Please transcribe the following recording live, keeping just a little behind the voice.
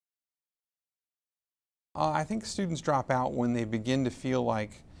I think students drop out when they begin to feel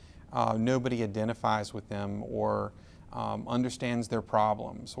like nobody identifies with them or understands their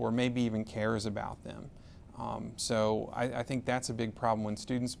problems or maybe even cares about them. So I think that's a big problem when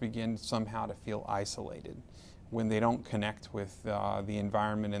students begin somehow to feel isolated, when they don't connect with the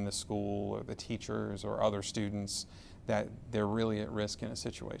environment in the school or the teachers or other students, that they're really at risk in a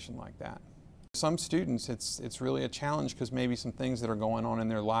situation like that. Some students, it's really a challenge because maybe some things that are going on in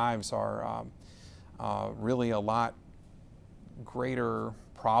their lives are really a lot greater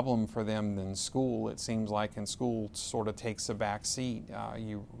problem for them than school. It seems like, and school sort of takes a back seat.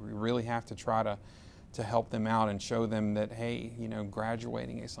 You really have to try to help them out and show them that, hey, you know,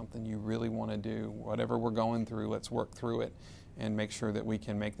 graduating is something you really want to do. Whatever we're going through, let's work through it and make sure that we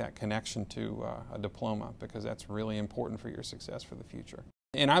can make that connection to a diploma, because that's really important for your success for the future.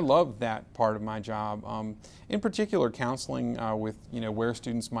 And I love that part of my job, in particular counseling with, you know, where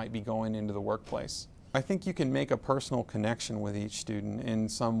students might be going into the workplace. I think you can make a personal connection with each student in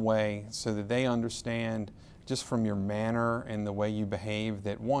some way so that they understand just from your manner and the way you behave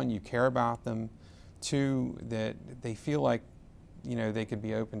that, one, you care about them, two, that they feel like, you know, they could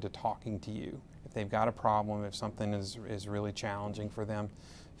be open to talking to you. If they've got a problem, if something is really challenging for them,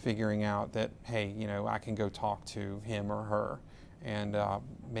 figuring out that, hey, you know, I can go talk to him or her, and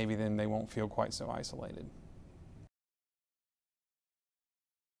maybe then they won't feel quite so isolated.